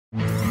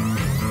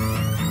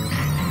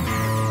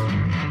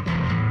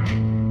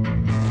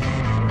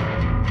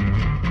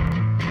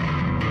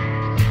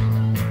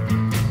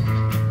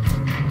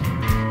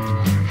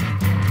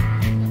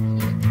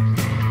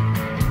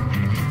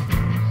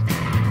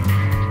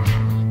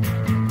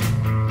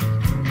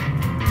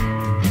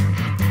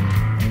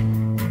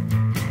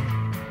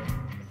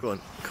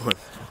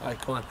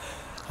Come on.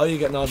 How are you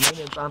getting on? My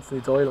name's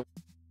Anthony Doyle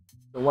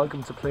and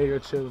welcome to Play Your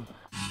Tune.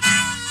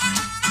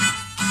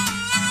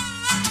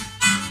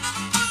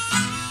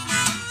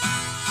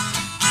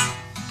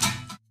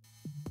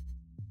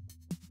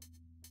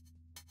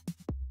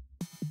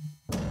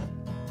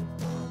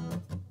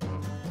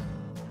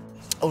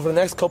 Over the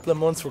next couple of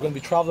months we're going to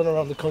be travelling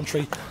around the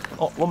country.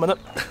 Oh, 1 minute.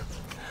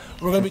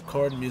 We're going to be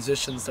recording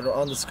musicians that are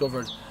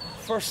undiscovered.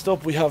 First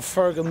up we have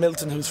Ferg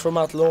Milton, who's from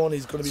Athlone.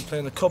 He's going to be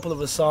playing a couple of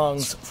his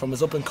songs from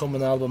his up and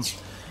coming album.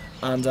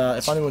 And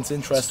if anyone's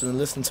interested in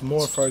listening to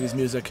more Fergie's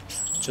music,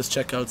 just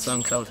check out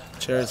SoundCloud.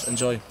 Cheers,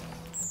 enjoy.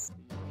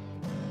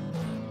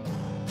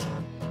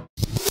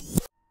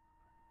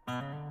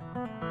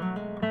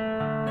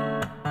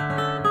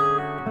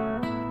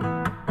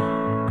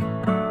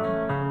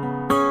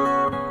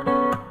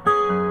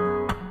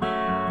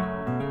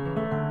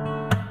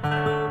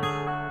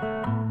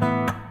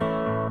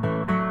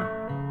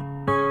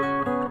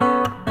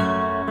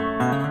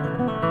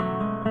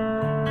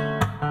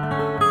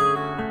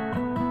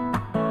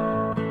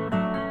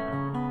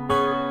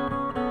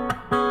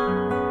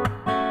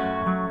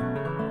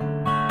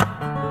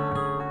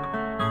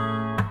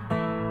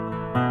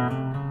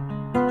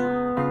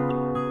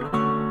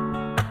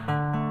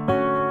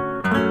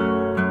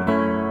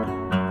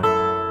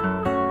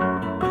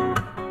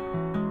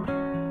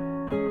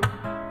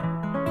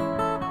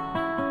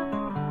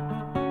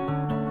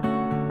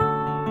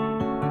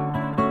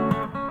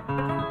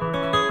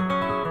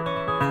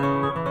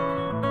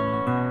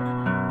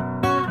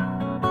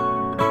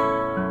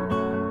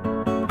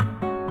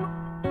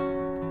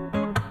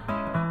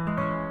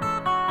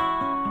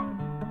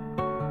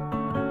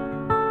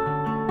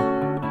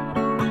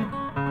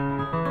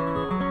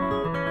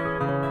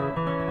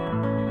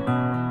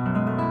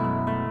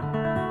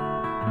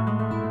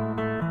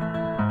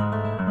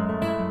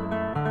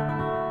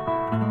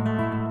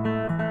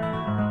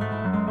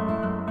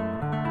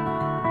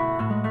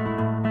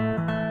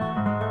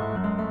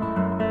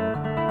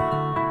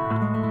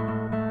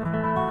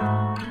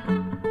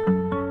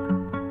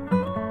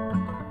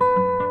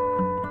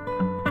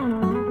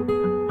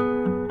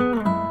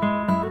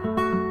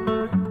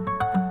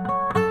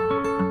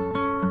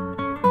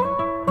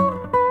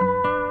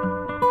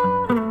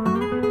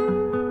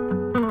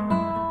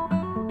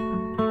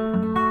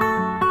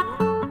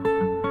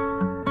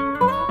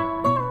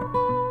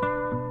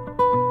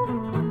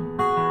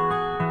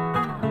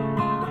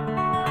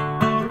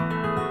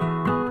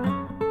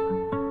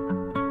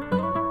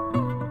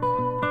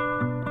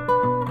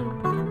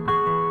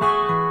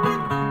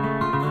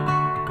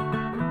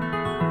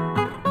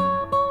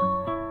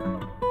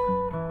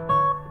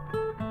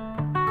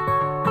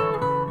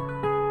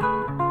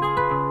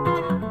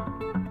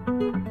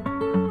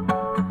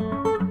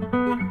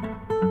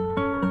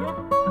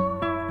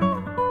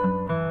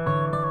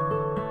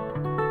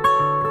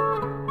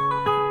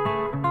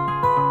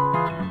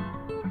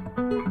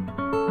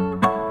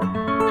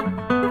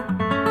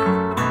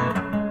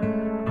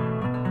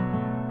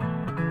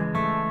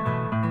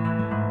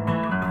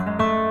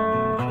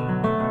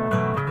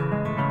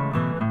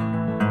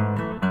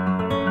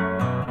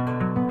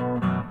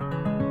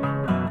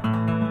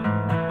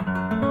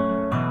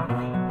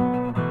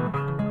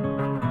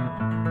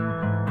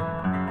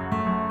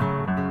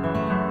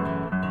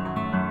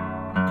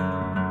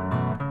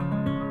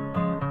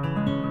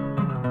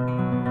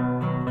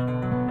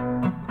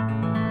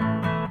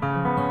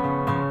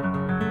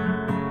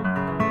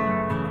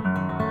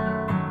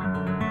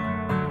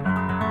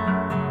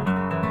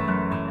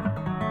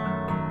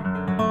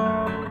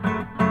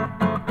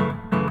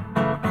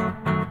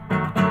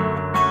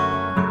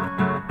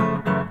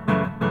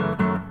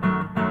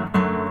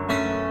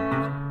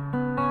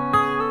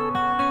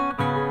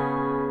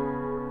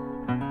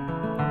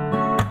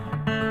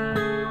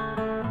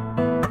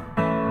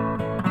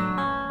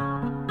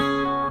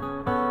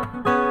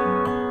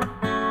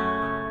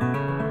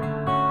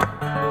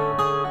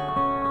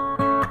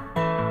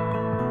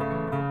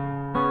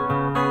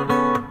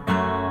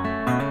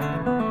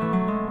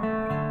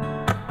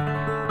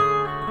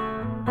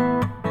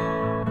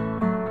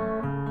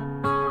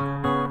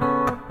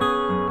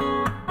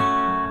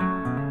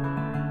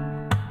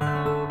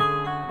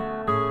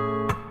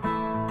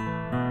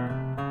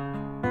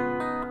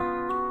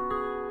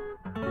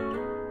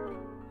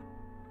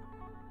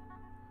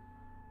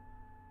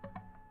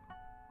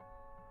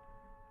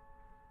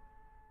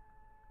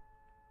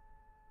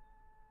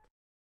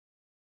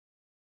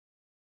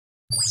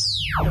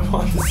 I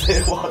want to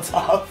say what's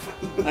up.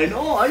 I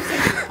know, I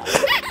think.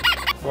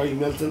 Ferg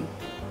Milton,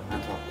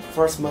 And what?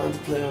 first man to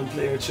play on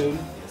Play Your Tune.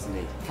 Yes,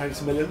 indeed.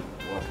 Thanks a million.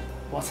 What?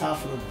 What's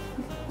happening?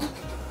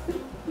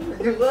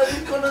 You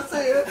weren't gonna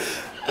say it.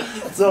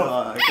 So,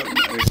 I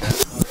couldn't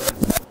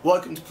understand.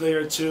 welcome to Play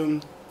Your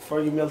Tune.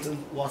 Ferg Milton,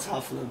 what's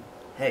happening?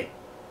 Hey,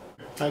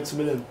 Thanks a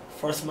million.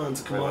 First man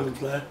to come Very on well. and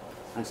play.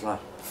 thanks a lot.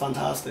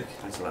 Fantastic.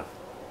 Thanks a lot.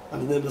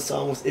 And the name of the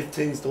song was If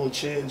Things Don't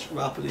Change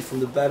Rapidly from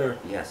the Better.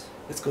 Yes.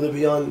 It's going to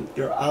be on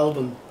your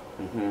album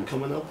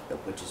coming up.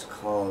 Which is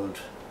called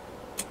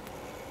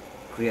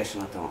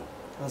Creation at Dawn.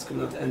 That's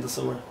coming out at the end of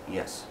summer.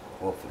 Yes.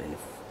 hopefully.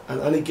 And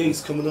any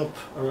gigs coming up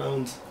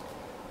around?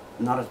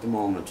 Not at the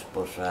moment,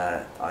 but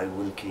I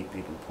will keep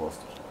people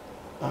posted.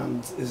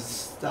 And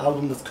is the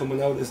album that's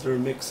coming out, is there a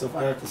mix of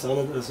artists on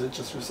it, or is it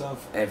just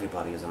yourself?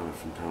 Everybody is on it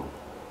from town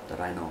that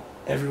I know.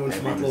 Everyone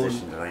from Every Athlone?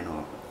 musician that I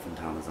know from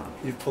town is on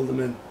it. You've pulled them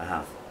in? I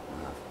have.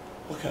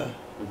 Okay.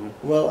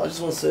 Well, I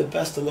just want to say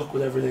best of luck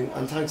with everything,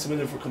 and thanks a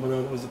million for coming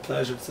on. It was a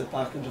pleasure to sit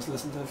back and just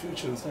listen to a few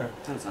tunes there.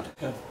 Thanks, Andy.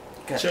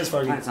 Okay. Cheers,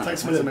 Fergie.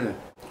 Thanks a million.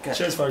 Okay.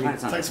 Cheers, Fergie.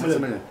 Thanks a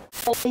million.